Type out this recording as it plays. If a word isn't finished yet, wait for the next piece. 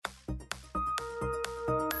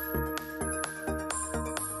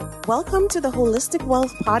Welcome to the Holistic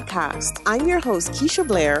Wealth Podcast. I'm your host, Keisha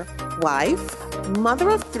Blair, wife, mother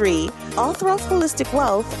of 3, author of Holistic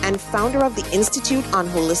Wealth, and founder of the Institute on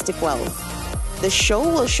Holistic Wealth. The show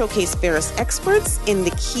will showcase various experts in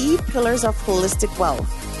the key pillars of holistic wealth.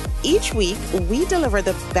 Each week, we deliver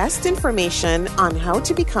the best information on how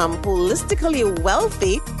to become holistically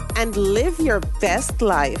wealthy and live your best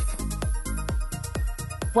life.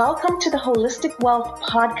 Welcome to the Holistic Wealth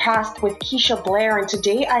Podcast with Keisha Blair, and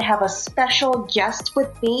today I have a special guest with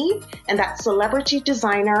me, and that's celebrity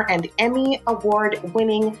designer and Emmy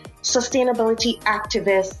Award-winning sustainability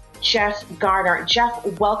activist, Jeff Garner. Jeff,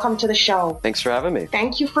 welcome to the show. Thanks for having me.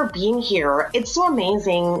 Thank you for being here. It's so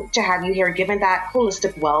amazing to have you here, given that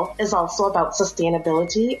Holistic Wealth is also about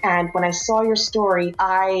sustainability. And when I saw your story,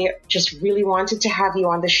 I just really wanted to have you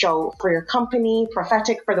on the show for your company,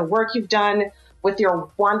 Prophetic, for the work you've done with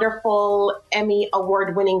your wonderful Emmy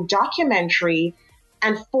Award-winning documentary,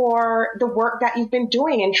 and for the work that you've been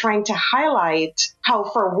doing and trying to highlight how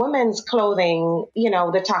for women's clothing,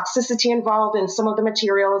 the toxicity involved in some of the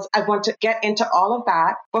materials. I want to get into all of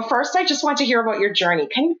that. But first, I just want to hear about your journey.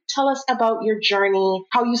 Can you tell us about your journey,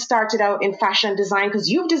 how you started out in fashion design? Because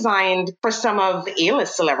you've designed for some of the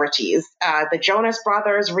A-list celebrities, the Jonas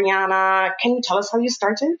Brothers, Rihanna. Can you tell us how you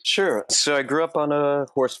started? Sure. So I grew up on a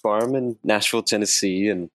horse farm in Nashville, Tennessee,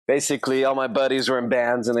 and basically all my buddies were in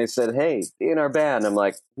bands and they said, "Hey, be in our band." I'm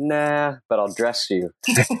like, "Nah, but I'll dress you."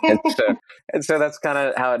 and so that's kind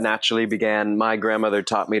of how it naturally began. My grandmother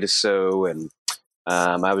taught me to sew, and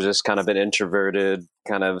I was just kind of an introverted,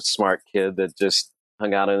 kind of smart kid that just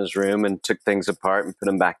hung out in his room and took things apart and put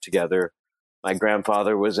them back together. My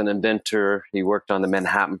grandfather was an inventor. He worked on the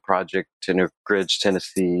Manhattan Project in Oak Ridge,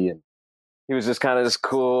 Tennessee, and he was just kind of this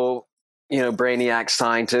cool, brainiac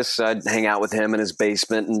scientist. So I'd hang out with him in his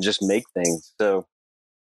basement and just make things. So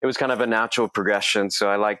it was kind of a natural progression. So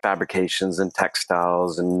I like fabrications and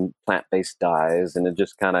textiles and plant-based dyes, and it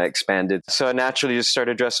just kind of expanded. So I naturally just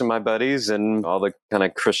started dressing my buddies and all the kind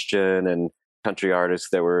of Christian and country artists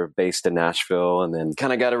that were based in Nashville, and then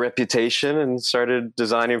kind of got a reputation and started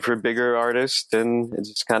designing for bigger artists, and it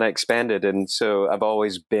just kind of expanded. And so I've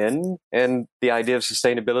always been in the idea of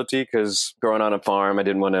sustainability, because growing on a farm, I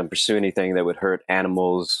didn't want to pursue anything that would hurt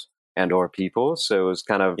animals and or people. So it was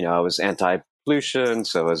kind of, I was anti-pollution,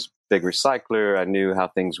 so I was a big recycler. I knew how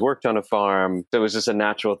things worked on a farm. So it was just a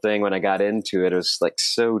natural thing. When I got into it, it was like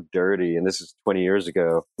so dirty. And this is 20 years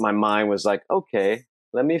ago. My mind was like, okay,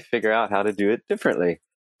 let me figure out how to do it differently,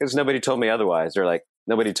 because nobody told me otherwise. Or like,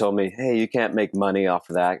 nobody told me, hey, you can't make money off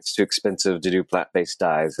of that. It's too expensive to do plant-based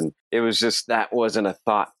dyes. And it was just, that wasn't a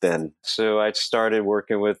thought then. So I started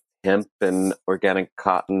working with hemp and organic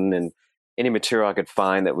cotton and any material I could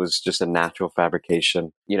find that was just a natural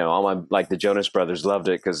fabrication. Like the Jonas Brothers loved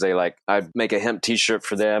it, because I'd make a hemp t-shirt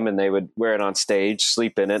for them and they would wear it on stage,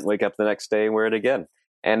 sleep in it, wake up the next day and wear it again.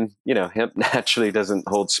 And, hemp naturally doesn't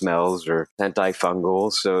hold smells or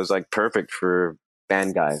antifungal. So it was like perfect for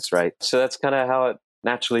band guys, right? So that's kind of how it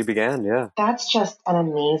naturally began. Yeah. That's just an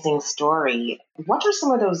amazing story. What are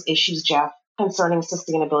some of those issues, Jeff, concerning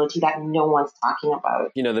sustainability that no one's talking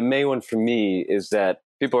about? The main one for me is that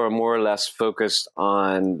people are more or less focused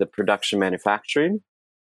on the production manufacturing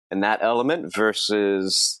and that element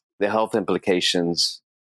versus the health implications.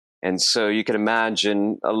 And so you can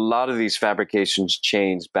imagine a lot of these fabrications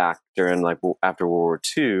changed back during after World War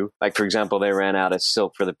II. Like, for example, they ran out of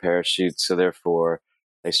silk for the parachutes. So therefore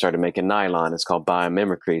they started making nylon. It's called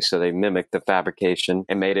biomimicry. So they mimicked the fabrication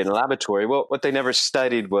and made it in a laboratory. Well, what they never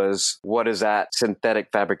studied was, what does that synthetic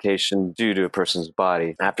fabrication do to a person's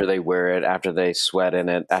body after they wear it, after they sweat in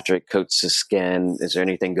it, after it coats the skin? Is there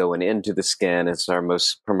anything going into the skin? It's our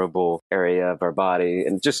most permeable area of our body,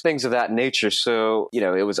 and just things of that nature. So,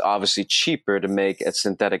 it was obviously cheaper to make a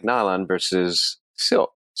synthetic nylon versus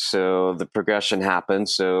silk. So the progression happened.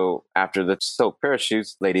 So after the silk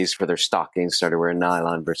parachutes, ladies for their stockings started wearing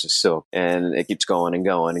nylon versus silk. And it keeps going and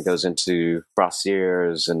going. It goes into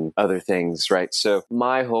brassieres and other things, right? So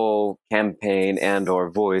my whole campaign and or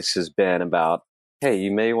voice has been about, hey,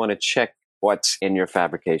 you may want to check what's in your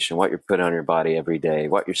fabrication, what you're putting on your body every day,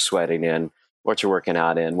 what you're sweating in, what you're working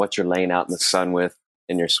out in, what you're laying out in the sun with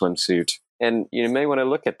in your swimsuit. And you may want to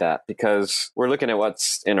look at that, because we're looking at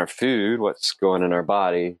what's in our food, what's going in our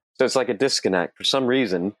body. So it's like a disconnect for some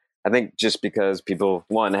reason. I think just because people,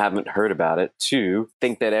 one, haven't heard about it, two,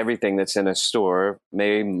 think that everything that's in a store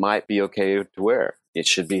might be okay to wear. It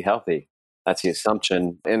should be healthy. That's the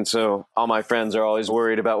assumption. And so all my friends are always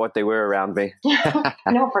worried about what they wear around me.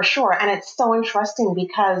 No, for sure. And it's so interesting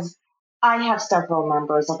because I have several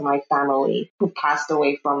members of my family who passed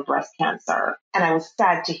away from breast cancer. And I was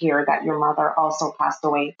sad to hear that your mother also passed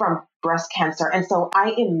away from breast cancer. And so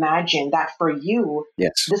I imagine that for you,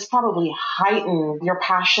 Yes. this probably heightened your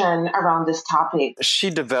passion around this topic. She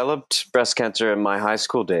developed breast cancer in my high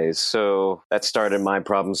school days. So that started my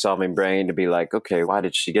problem solving brain to be like, okay, why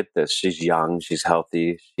did she get this? She's young, she's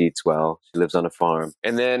healthy, she eats well, she lives on a farm.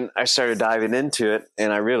 And then I started diving into it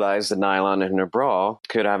and I realized the nylon in her bra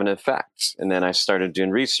could have an effect. And then I started doing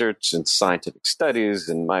research and scientific studies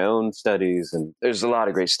and my own studies. And there's a lot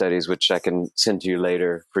of great studies, which I can send to you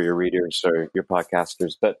later for your readers or your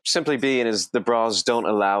podcasters. But simply being is the bras don't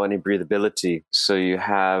allow any breathability. So you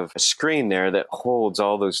have a screen there that holds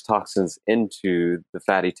all those toxins into the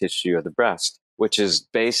fatty tissue of the breast, which is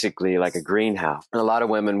basically like a greenhouse. And a lot of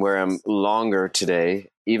women wear them longer today.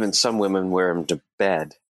 Even some women wear them to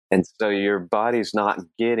bed. And so your body's not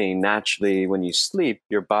getting naturally, when you sleep,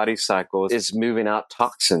 your body cycle is moving out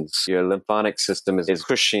toxins. Your lymphatic system is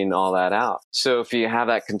pushing all that out. So if you have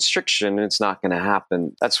that constriction, it's not going to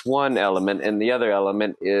happen. That's one element. And the other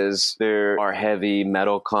element is there are heavy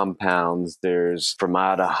metal compounds. There's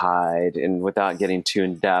formaldehyde. And without getting too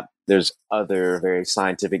in depth, there's other very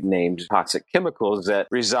scientific named toxic chemicals that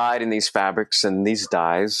reside in these fabrics and these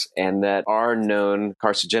dyes and that are known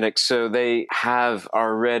carcinogenic. So they have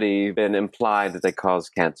already been implied that they cause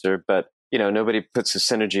cancer, but nobody puts a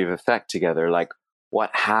synergy of effect together. Like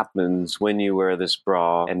what happens when you wear this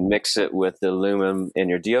bra and mix it with the aluminum in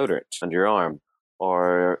your deodorant under your arm,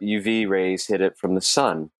 or UV rays hit it from the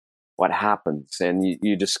sun? What happens? And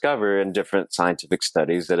you discover in different scientific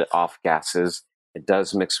studies that it off gases. It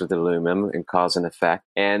does mix with aluminum and cause an effect.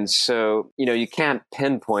 And so, you can't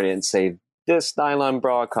pinpoint it and say this nylon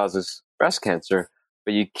bra causes breast cancer,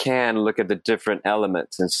 but you can look at the different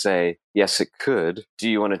elements and say, yes, it could. Do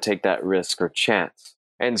you want to take that risk or chance?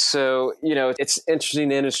 And so, it's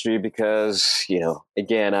interesting industry because,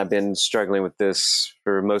 again, I've been struggling with this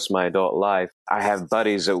for most of my adult life. I have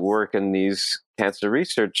buddies that work in these cancer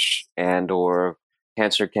research and or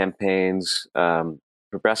cancer campaigns,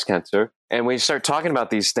 for breast cancer. And when you start talking about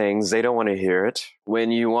these things, they don't want to hear it.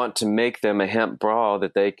 When you want to make them a hemp bra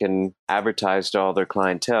that they can advertise to all their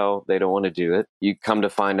clientele, they don't want to do it. You come to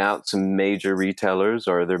find out some major retailers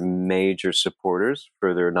are their major supporters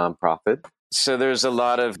for their nonprofit. So there's a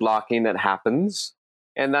lot of blocking that happens.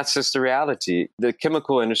 And that's just the reality. The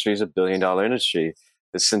chemical industry is $1 billion industry.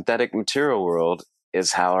 The synthetic material world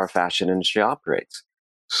is how our fashion industry operates.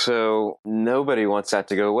 So nobody wants that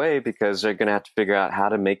to go away because they're going to have to figure out how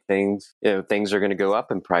to make things, things are going to go up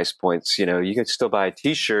in price points. You could still buy a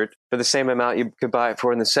t-shirt for the same amount you could buy it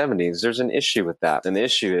for in the 70s. There's an issue with that. And the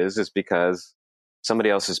issue is because somebody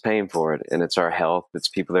else is paying for it. And it's our health. It's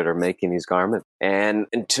people that are making these garments. And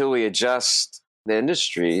until we adjust the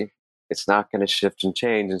industry, it's not going to shift and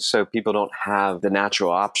change. And so people don't have the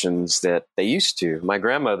natural options that they used to. My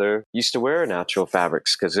grandmother used to wear natural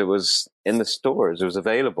fabrics because it was in the stores, it was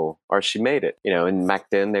available, or she made it, and back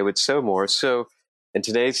then they would sew more. So in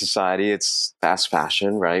today's society, it's fast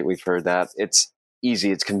fashion, right? We've heard that. It's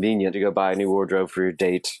easy. It's convenient to go buy a new wardrobe for your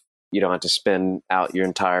date. You don't have to spend out your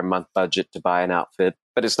entire month budget to buy an outfit,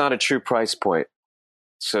 but it's not a true price point.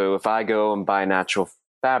 So if I go and buy natural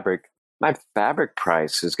fabric, my fabric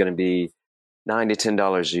price is going to be $9 to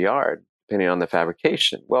 $10 a yard, depending on the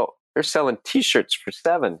fabrication. Well, they're selling t-shirts for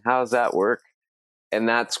 $7. How does that work? And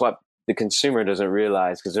that's what the consumer doesn't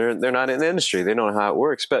realize because they're not in the industry. They don't know how it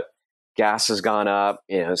works. But gas has gone up,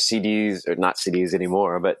 CDs, or not CDs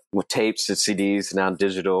anymore, but with tapes to CDs, now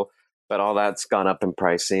digital, but all that's gone up in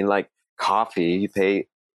pricing. Like coffee, you pay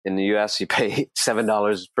in the US, you pay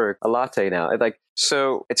 $7 for a latte now.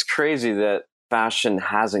 So it's crazy that fashion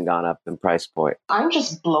hasn't gone up in price point. I'm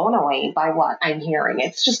just blown away by what I'm hearing.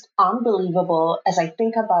 It's just unbelievable as I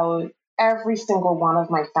think about every single one of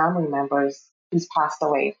my family members who's passed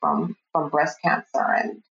away from breast cancer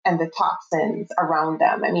and the toxins around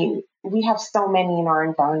them. I mean, we have so many in our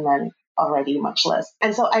environment already, much less.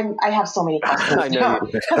 And so I have so many questions I know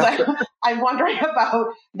because I'm wondering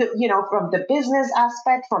about from the business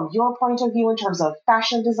aspect, from your point of view in terms of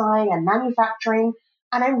fashion design and manufacturing.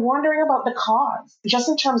 And I'm wondering about the cause, just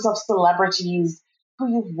in terms of celebrities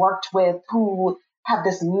who you've worked with, who have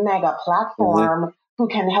this mega platform, who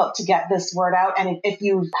can help to get this word out, and if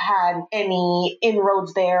you've had any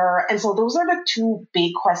inroads there. And so those are the two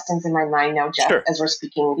big questions in my mind now, Jeff, Sure. as we're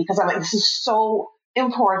speaking, because I'm like, this is so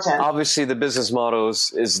important. Obviously, the business model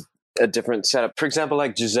is a different setup. For example,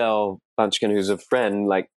 like Gisele Bunchkin, who's a friend,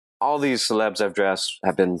 like all these celebs I've dressed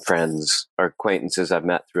have been friends or acquaintances I've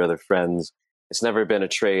met through other friends. It's never been a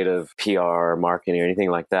trade of PR or marketing or anything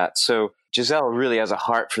like that. So Giselle really has a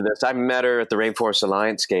heart for this. I met her at the Rainforest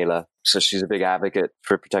Alliance Gala. So she's a big advocate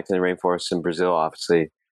for protecting the rainforests in Brazil, obviously,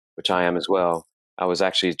 which I am as well. I was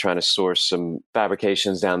actually trying to source some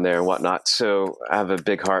fabrications down there and whatnot. So I have a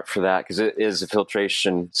big heart for that because it is a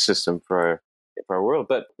filtration system for our world.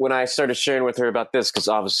 But when I started sharing with her about this, because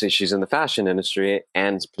obviously she's in the fashion industry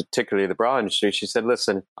and particularly the bra industry, she said,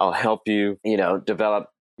 listen, I'll help you, develop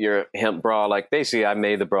your hemp bra. Like basically I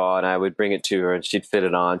made the bra and I would bring it to her and she'd fit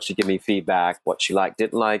it on. She'd give me feedback, what she liked,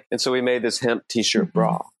 didn't like. And so we made this hemp t-shirt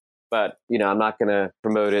bra. But, I'm not going to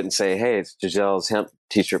promote it and say, hey, it's Giselle's hemp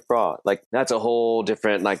t-shirt bra. Like that's a whole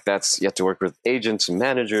different, you have to work with agents and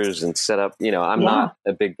managers and set up, I'm not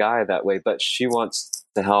a big guy that way, but she wants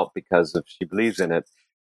to help because she believes in it.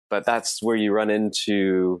 But that's where you run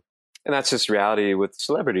into, and that's just reality with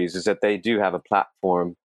celebrities, is that they do have a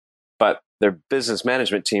platform, but their business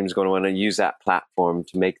management team is going to want to use that platform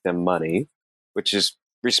to make them money, which is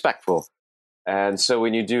respectful. And so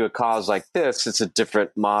when you do a cause like this, it's a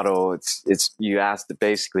different model. It's you ask to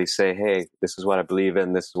basically say, hey, this is what I believe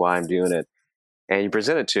in. This is why I'm doing it. And you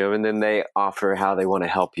present it to them, and then they offer how they want to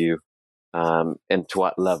help you, and to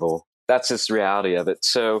what level. That's just the reality of it.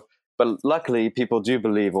 So, but luckily, people do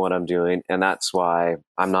believe in what I'm doing, and that's why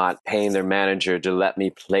I'm not paying their manager to let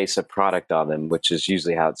me place a product on them, which is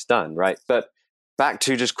usually how it's done, right? But back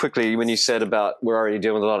to just quickly, when you said about we're already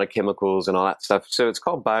dealing with a lot of chemicals and all that stuff. So it's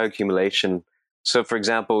called bioaccumulation. So, for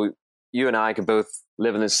example, you and I could both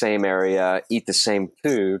live in the same area, eat the same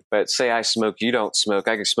food, but say I smoke, you don't smoke.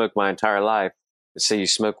 I could smoke my entire life. Say you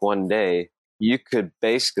smoke one day, you could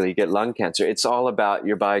basically get lung cancer. It's all about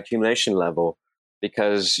your bioaccumulation level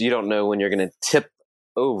because you don't know when you're going to tip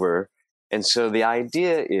over. And so the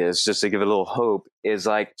idea is, just to give a little hope, is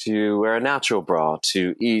like to wear a natural bra,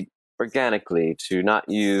 to eat organically, to not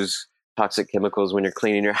use toxic chemicals when you're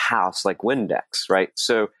cleaning your house, like Windex, right?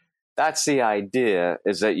 So that's the idea,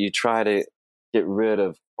 is that you try to get rid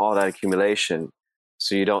of all that accumulation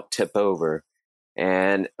so you don't tip over.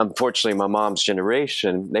 And unfortunately, my mom's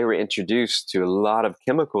generation, they were introduced to a lot of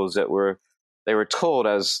chemicals they were told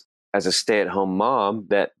as a stay-at-home mom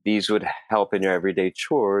that these would help in your everyday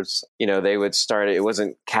chores. They would start, it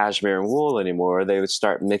wasn't cashmere and wool anymore. They would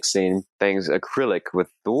start mixing things, acrylic with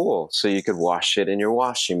the wool, so you could wash it in your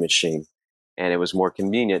washing machine. And it was more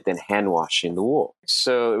convenient than hand washing the wool.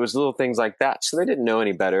 So it was little things like that. So they didn't know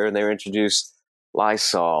any better, and they were introduced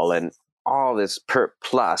Lysol and all this Pert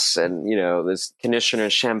Plus and, this conditioner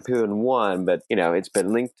shampoo in one, but, it's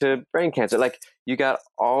been linked to brain cancer. Like you got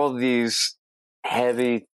all these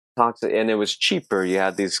heavy toxic, and it was cheaper. You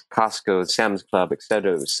had these Costco, Sam's Club,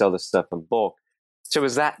 etc. would sell this stuff in bulk. So it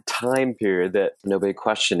was that time period that nobody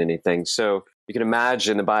questioned anything. So you can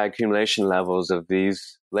imagine the bioaccumulation levels of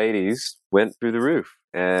these ladies went through the roof.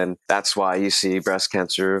 And that's why you see breast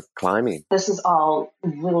cancer climbing. This is all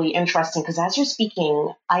really interesting because as you're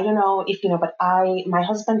speaking, I don't know if you know, but my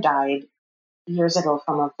husband died years ago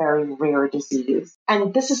from a very rare disease.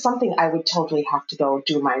 And this is something I would totally have to go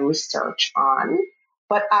do my research on.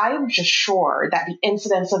 But I'm just sure that the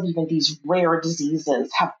incidence of even these rare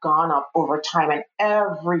diseases have gone up over time. And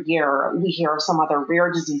every year we hear of some other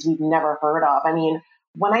rare disease we've never heard of. I mean,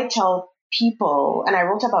 when I tell people, and I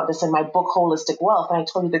wrote about this in my book, Holistic Wealth, and I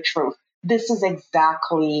told you the truth, this is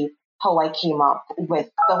exactly how I came up with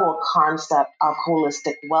the whole concept of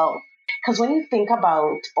holistic wealth. Because when you think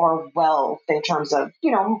about our wealth in terms of,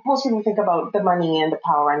 most people think about the money and the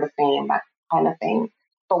power and the fame, that kind of thing.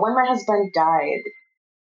 But when my husband died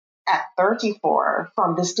at 34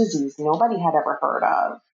 from this disease nobody had ever heard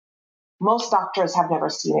of, most doctors have never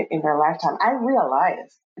seen it in their lifetime, I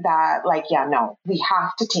realized that, no, we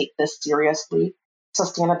have to take this seriously.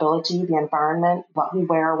 Sustainability, the environment, what we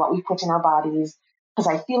wear, what we put in our bodies, because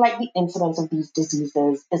I feel like the incidence of these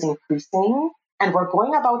diseases is increasing. And we're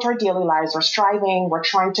going about our daily lives. We're striving. We're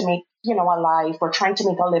trying to make, a life. We're trying to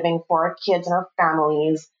make a living for our kids and our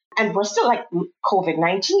families. And we're still like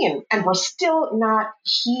COVID-19, and we're still not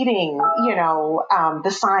heeding,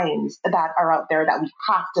 the signs that are out there that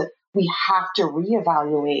we have to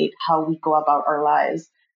reevaluate how we go about our lives.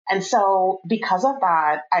 And so because of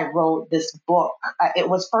that, I wrote this book. It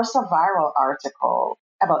was first a viral article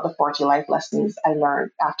about the 40 life lessons I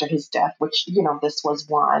learned after his death, which, this was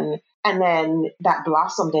one. And then that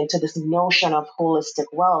blossomed into this notion of holistic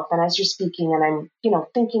wealth. And as you're speaking and I'm,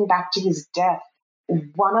 thinking back to his death,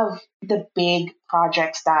 one of the big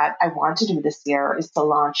projects that I want to do this year is to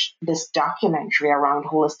launch this documentary around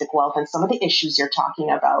holistic wealth and some of the issues you're talking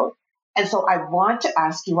about. And so I want to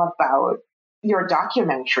ask you about your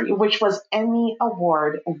documentary, which was Emmy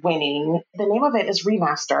Award winning. The name of it is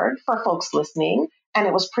Remastered for folks listening, and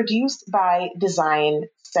it was produced by Design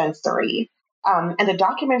Sensory. And the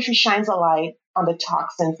documentary shines a light on the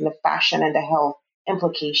toxins and the fashion and the health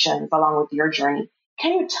implications along with your journey.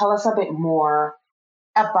 Can you tell us a bit more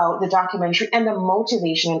about the documentary and the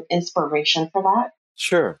motivation and inspiration for that?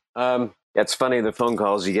 Sure. It's funny the phone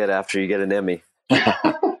calls you get after you get an Emmy.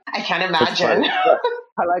 I can't imagine.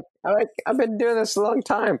 I've been doing this a long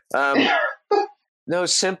time. No,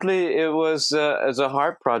 simply it was as a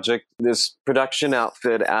heart project. This production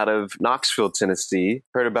outfit out of Knoxville, Tennessee,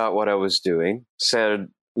 heard about what I was doing, said,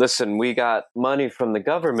 listen, we got money from the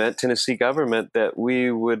government, Tennessee government, that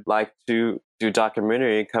we would like to do a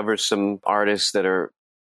documentary and cover some artists that are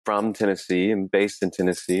from Tennessee and based in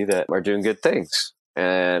Tennessee that are doing good things.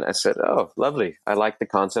 And I said, oh, lovely. I like the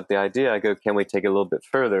concept, the idea. I go, can we take it a little bit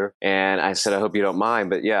further? And I said, I hope you don't mind.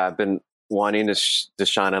 But yeah, I've been wanting to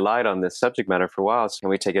shine a light on this subject matter for a while. So can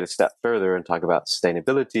we take it a step further and talk about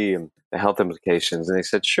sustainability and the health implications? And they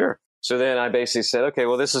said, sure. So then I basically said, okay,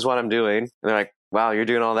 well, this is what I'm doing. And they're like, wow, you're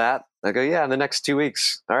doing all that? I go, yeah, in the next 2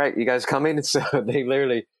 weeks. All right, you guys coming? And so they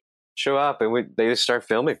literally show up and they just start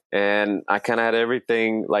filming. And I kind of had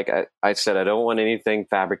everything, like I said, I don't want anything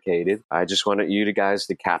fabricated. I just wanted you guys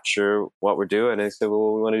to capture what we're doing. And they said,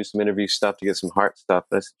 well, we want to do some interview stuff to get some heart stuff.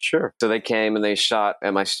 And I said, sure. So they came and they shot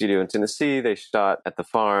at my studio in Tennessee. They shot at the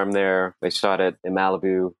farm there. They shot in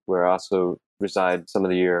Malibu, where I also reside some of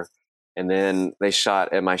the year. And then they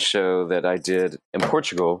shot at my show that I did in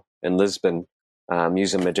Portugal, in Lisbon,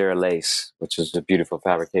 using Madeira lace, which is a beautiful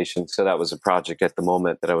fabrication. So that was a project at the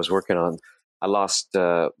moment that I was working on. I lost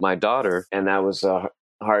my daughter, and that was a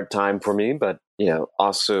hard time for me, but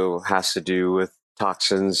also has to do with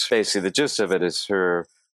toxins. Basically, the gist of it is her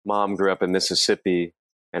mom grew up in Mississippi,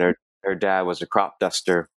 and her dad was a crop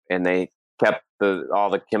duster, and they kept all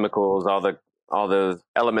the chemicals, all the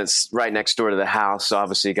elements right next door to the house.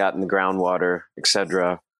 Obviously, got in the groundwater,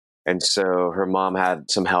 etc. And so her mom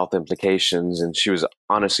had some health implications, and she was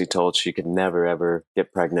honestly told she could never, ever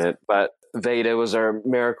get pregnant. But Veda was our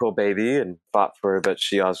miracle baby and fought for her, but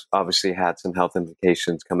she obviously had some health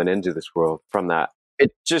implications coming into this world from that.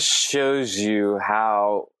 It just shows you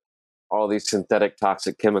how all these synthetic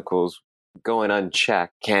toxic chemicals going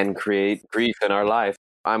unchecked can create grief in our life.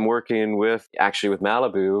 I'm working with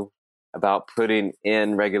Malibu about putting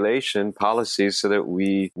in regulation policies so that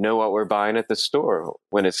we know what we're buying at the store.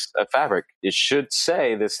 When it's a fabric, it should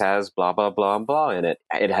say this has blah, blah, blah, and blah in it.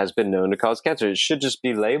 It has been known to cause cancer. It should just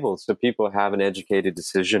be labeled so people have an educated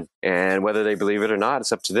decision. And whether they believe it or not,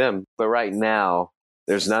 it's up to them. But right now,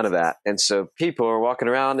 there's none of that. And so people are walking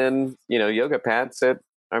around in, yoga pants that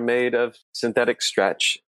are made of synthetic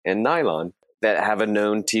stretch and nylon that have a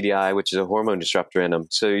known TDI, which is a hormone disruptor in them.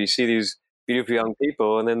 So you see these beautiful young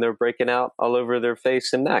people, and then they're breaking out all over their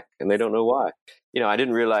face and neck, and they don't know why. I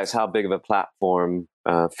didn't realize how big of a platform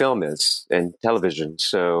film is and television.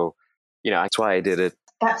 So, that's why I did it.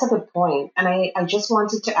 That's a good point. And I just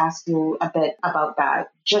wanted to ask you a bit about that,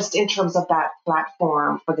 just in terms of that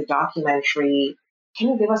platform for the documentary. Can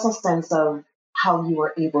you give us a sense of how you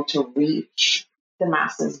were able to reach the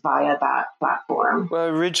masses via that platform? Well,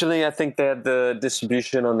 originally, I think they had the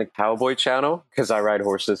distribution on the Cowboy Channel because I ride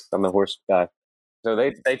horses. I'm a horse guy. So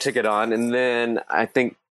they took it on. And then I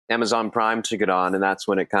think Amazon Prime took it on. And that's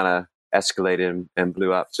when it kind of escalated and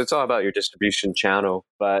blew up. So it's all about your distribution channel.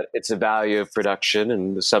 But it's a value of production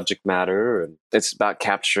and the subject matter. And it's about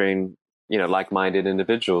capturing, like-minded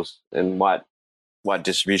individuals and what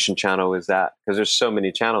distribution channel is that? Because there's so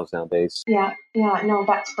many channels nowadays. Yeah, no,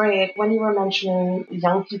 that's great. When you were mentioning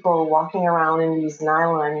young people walking around in these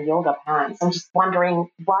nylon yoga pants, I'm just wondering,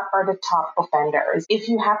 what are the top offenders? If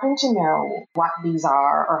you happen to know what these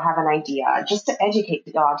are or have an idea, just to educate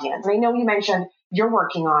the audience. I know you mentioned you're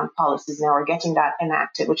working on policies now or getting that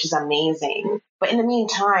enacted, which is amazing. But in the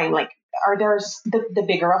meantime, are there the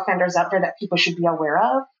bigger offenders out there that people should be aware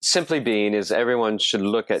of? Simply being is everyone should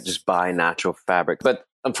look at just buying natural fabric. But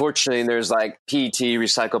unfortunately, there's like PET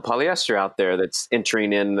recycled polyester out there that's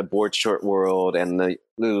entering in the board short world and the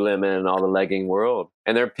Lululemon and all the legging world.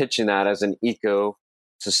 And they're pitching that as an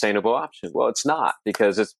eco-sustainable option. Well, it's not,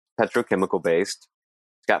 because it's petrochemical based.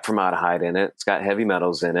 It's got formaldehyde in it. It's got heavy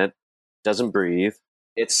metals in it. Doesn't breathe.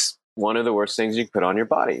 It's one of the worst things you can put on your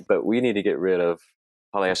body. But we need to get rid of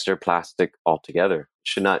polyester plastic altogether. It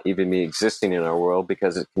should not even be existing in our world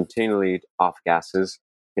because it continually off gases,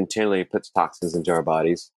 continually puts toxins into our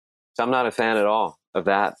bodies. So I'm not a fan at all of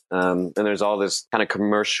that. And there's all this kind of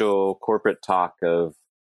commercial corporate talk of,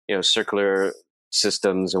 circular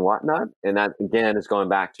systems and whatnot. And that, again, is going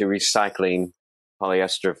back to recycling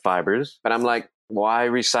polyester fibers. But I'm like, why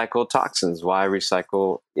recycle toxins? Why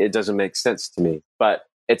recycle? It doesn't make sense to me. But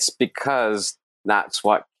it's because that's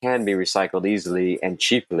what can be recycled easily and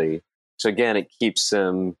cheaply. So again, it keeps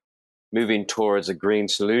them moving towards a green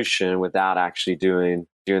solution without actually doing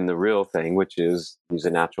the real thing, which is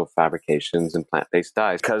using natural fabrications and plant-based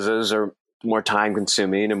dyes, because those are more time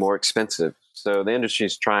consuming and more expensive. So the industry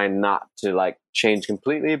is trying not to like change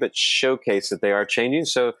completely, but showcase that they are changing.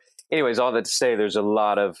 So anyways, all that to say, there's a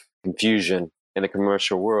lot of confusion in the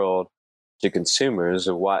commercial world to consumers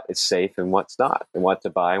of what is safe and what's not, and what to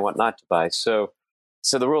buy and what not to buy. So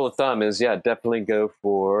the rule of thumb is, yeah, definitely go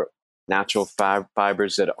for natural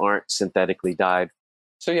fibers that aren't synthetically dyed.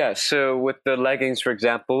 So yeah, so with the leggings, for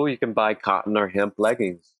example, you can buy cotton or hemp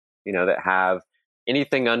leggings, that have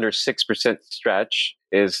anything under 6% stretch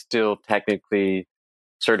is still technically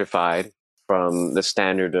certified from the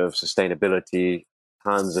standard of sustainability.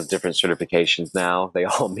 Tons of different certifications now. They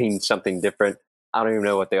all mean something different. I don't even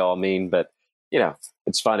know what they all mean, but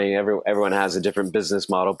it's funny. Everyone has a different business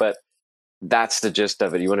model, but that's the gist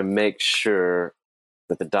of it. You want to make sure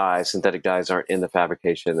that the synthetic dyes aren't in the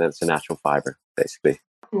fabrication, that it's a natural fiber, basically.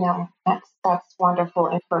 No, that's wonderful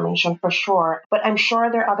information for sure. But I'm sure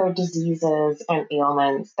there are other diseases and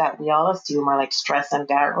ailments that we all assume are like stress and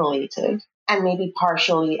diet related and maybe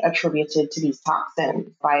partially attributed to these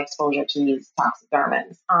toxins by exposure to these toxic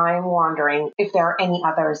garments. I'm wondering if there are any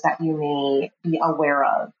others that you may be aware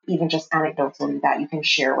of, even just anecdotally, that you can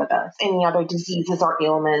share with us. Any other diseases or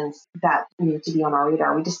ailments that need to be on our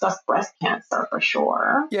radar? We discussed breast cancer for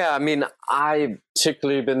sure. Yeah, I mean, I've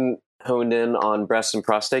particularly been honed in on breast and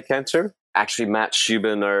prostate cancer. Actually, Matt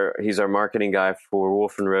Shubin, he's our marketing guy for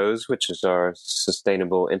Wolf and Rose, which is our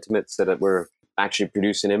sustainable intimates that we're actually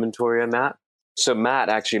producing inventory on that. So Matt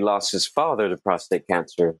actually lost his father to prostate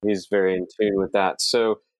cancer. He's very in tune with that.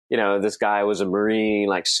 So, this guy was a Marine,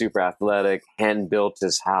 like super athletic, hand built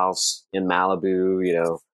his house in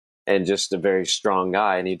Malibu, and just a very strong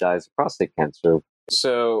guy, and he dies of prostate cancer.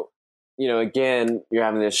 So, again, you're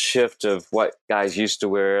having this shift of what guys used to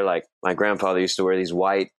wear. Like my grandfather used to wear these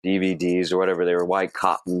white DVDs or whatever. They were white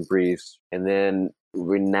cotton briefs. And then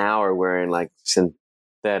we now are wearing like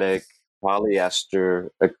synthetic, polyester,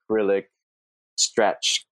 acrylic,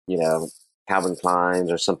 stretch, Calvin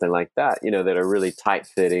Kleins or something like that, that are really tight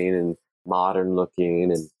fitting and modern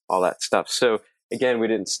looking and all that stuff. So again, we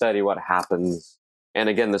didn't study what happens. And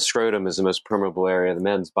again, the scrotum is the most permeable area of the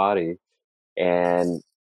men's body. And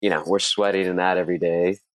we're sweating in that every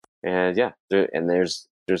day, and there's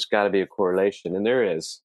got to be a correlation, and there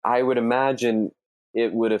is. I would imagine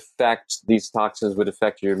these toxins would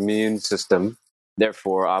affect your immune system,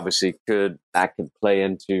 therefore obviously could play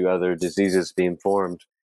into other diseases being formed.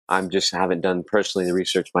 I'm just haven't done personally the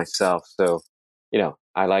research myself, so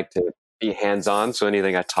I like to be hands-on, so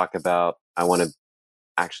anything I talk about I want to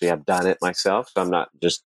actually have done it myself, so I'm not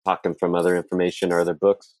just talking from other information or other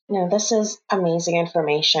books. No, this is amazing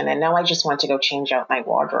information. And now I just want to go change out my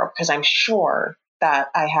wardrobe because I'm sure that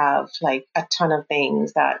I have like a ton of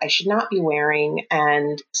things that I should not be wearing.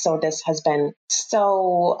 And so this has been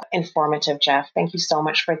so informative, Jeff. Thank you so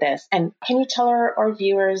much for this. And can you tell our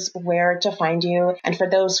viewers where to find you? And for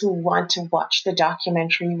those who want to watch the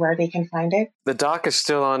documentary, where they can find it? The doc is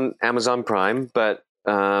still on Amazon Prime, but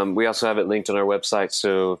we also have it linked on our website.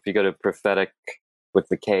 So if you go to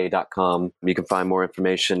prophetikwiththek.com, you can find more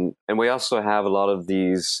information. And we also have a lot of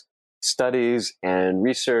these studies and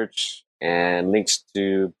research and links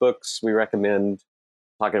to books we recommend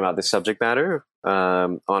talking about this subject matter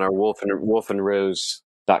on our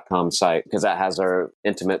wolfandrose.com site, because that has our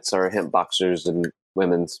intimates, our hemp boxers and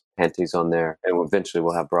women's panties on there. And eventually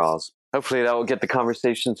we'll have bras. Hopefully that will get the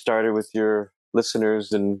conversation started with your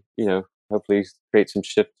listeners and, hopefully create some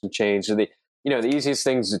shift and change. So the easiest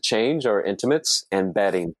things to change are intimates and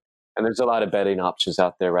bedding. And there's a lot of bedding options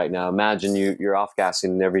out there right now. Imagine you're off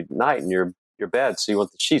gassing every night in your bed, so you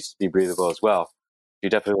want the sheets to be breathable as well. You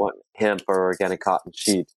definitely want hemp or organic cotton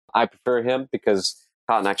sheet. I prefer hemp because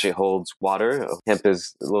cotton actually holds water. Hemp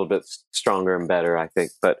is a little bit stronger and better, I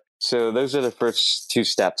think. But so those are the first two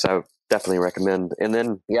steps I would definitely recommend. And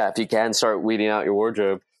then, if you can start weeding out your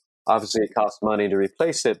wardrobe, obviously it costs money to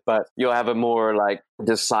replace it, but you'll have a more like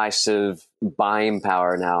decisive buying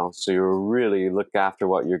power now. So you'll really look after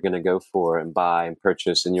what you're going to go for and buy and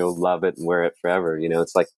purchase, and you'll love it and wear it forever.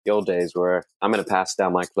 It's like the old days where I'm going to pass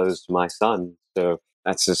down my clothes to my son. So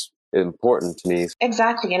that's just important to me.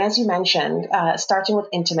 Exactly. And as you mentioned, starting with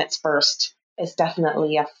intimates first is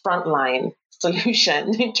definitely a frontline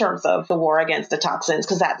solution in terms of the war against the toxins,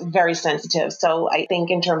 because that's very sensitive. So I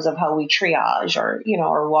think in terms of how we triage or,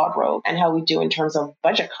 our wardrobe and how we do in terms of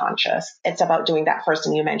budget conscious, it's about doing that first.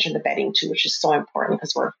 And you mentioned the bedding too, which is so important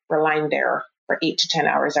because we're lying there for 8 to 10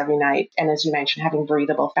 hours every night. And as you mentioned, having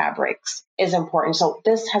breathable fabrics is important. So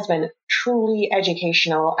this has been truly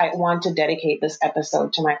educational. I want to dedicate this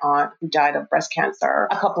episode to my aunt who died of breast cancer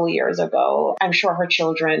a couple of years ago. I'm sure her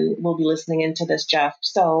children will be listening into this, Jeff.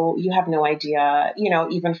 So you have no idea,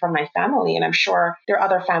 even from my family. And I'm sure there are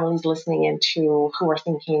other families listening in too who are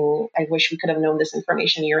thinking, I wish we could have known this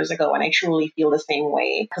information years ago. And I truly feel the same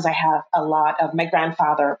way because I have my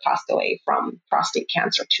grandfather passed away from prostate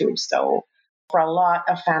cancer too. So for a lot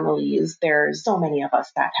of families, there's so many of us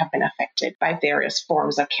that have been affected by various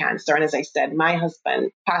forms of cancer. And as I said, my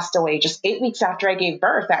husband passed away just 8 weeks after I gave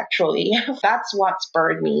birth, actually. That's what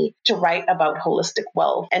spurred me to write about holistic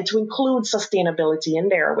wealth and to include sustainability in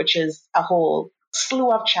there, which is a whole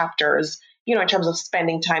slew of chapters, in terms of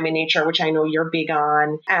spending time in nature, which I know you're big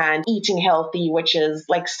on, and eating healthy, which is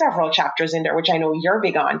like several chapters in there, which I know you're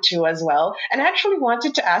big on too as well. And I actually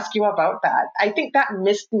wanted to ask you about that. I think that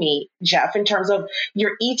missed me, Jeff, in terms of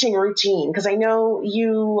your eating routine, because I know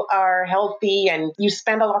you are healthy and you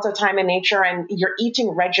spend a lot of time in nature and your eating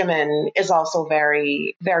regimen is also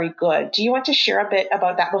very, very good. Do you want to share a bit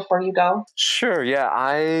about that before you go? Sure. Yeah.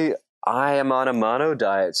 I am on a mono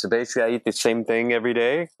diet. So basically I eat the same thing every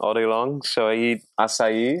day, all day long. So I eat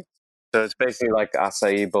acai. So it's basically like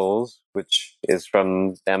acai bowls, which is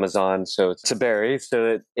from Amazon. So it's a berry.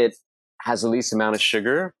 So it has the least amount of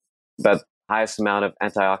sugar, but highest amount of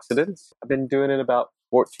antioxidants. I've been doing it about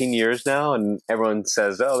 14 years now. And everyone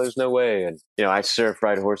says, oh, there's no way. And, I surf,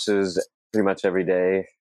 ride horses pretty much every day.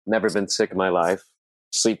 Never been sick in my life.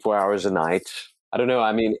 Sleep 4 hours a night. I don't know.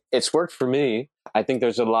 I mean, it's worked for me. I think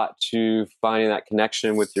there's a lot to finding that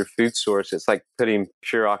connection with your food source. It's like putting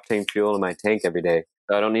pure octane fuel in my tank every day.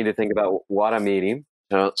 So I don't need to think about what I'm eating.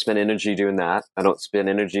 I don't spend energy doing that. I don't spend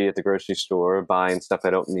energy at the grocery store buying stuff I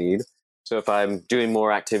don't need. So if I'm doing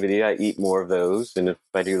more activity, I eat more of those. And if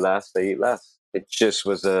I do less, I eat less. It just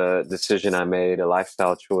was a decision I made, a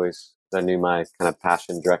lifestyle choice. I knew my kind of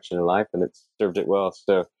passion, direction in life, and it served it well.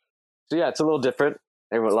 So yeah, it's a little different.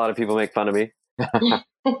 A lot of people make fun of me.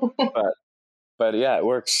 but yeah, it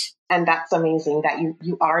works. And that's amazing that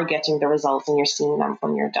you are getting the results and you're seeing them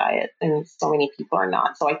from your diet, and so many people are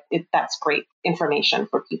not. So that's great information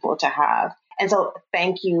for people to have. And so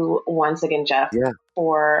thank you once again, Jeff,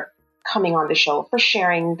 for coming on the show, for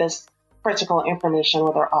sharing this critical information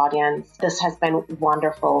with our audience. This has been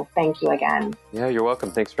wonderful. Thank you again. Yeah, you're welcome.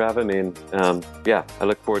 Thanks for having me. And I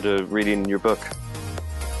look forward to reading your book.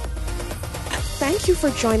 Thank you for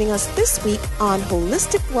joining us this week on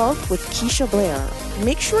Holistic Wealth with Keisha Blair.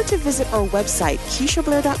 Make sure to visit our website,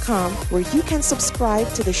 KeishaBlair.com, where you can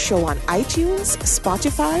subscribe to the show on iTunes,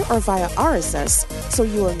 Spotify, or via RSS, so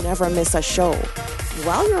you will never miss a show.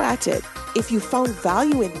 While you're at it, if you found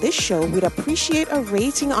value in this show, we'd appreciate a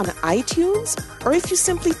rating on iTunes, or if you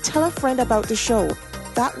simply tell a friend about the show,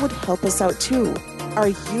 that would help us out too. Are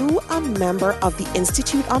you a member of the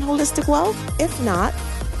Institute on Holistic Wealth? If not,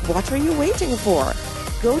 what are you waiting for?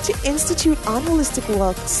 Go to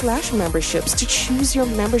instituteonholisticwealth.com/memberships to choose your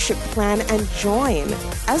membership plan and join.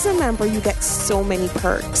 As a member, you get so many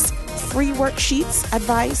perks. Free worksheets,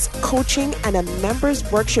 advice, coaching, and a member's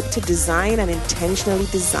workshop to design an intentionally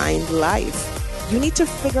designed life. You need to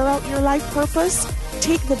figure out your life purpose?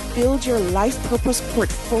 Take the Build Your Life Purpose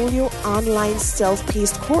Portfolio online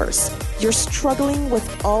self-paced course. You're struggling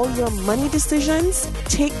with all your money decisions?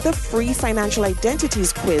 Take the free financial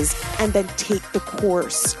identities quiz and then take the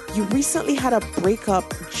course. You recently had a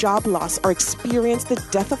breakup, job loss, or experienced the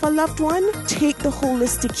death of a loved one? Take the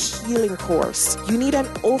Holistic Healing course. You need an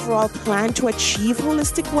overall plan to achieve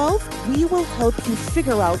holistic wealth? We will help you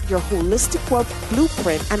figure out your holistic wealth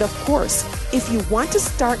blueprint. And of course, if you want to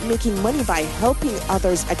start making money by helping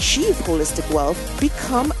others achieve holistic wealth,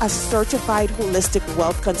 become a certified holistic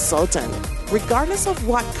wealth consultant. Regardless of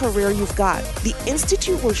what career you've got, the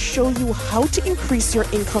Institute will show you how to increase your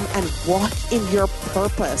income and walk in your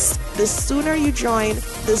purpose. The sooner you join,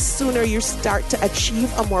 the sooner you start to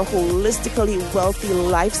achieve a more holistically wealthy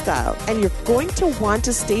lifestyle. And you're going to want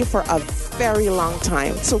to stay for a very long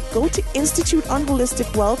time. So go to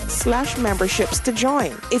instituteonholisticwealth.com/memberships to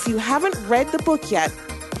join. If you haven't read the book yet,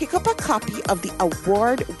 pick up a copy of the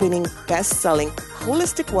award-winning best-selling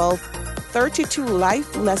Holistic Wealth 32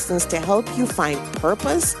 Life Lessons to help you find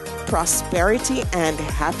purpose, prosperity, and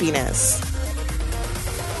happiness.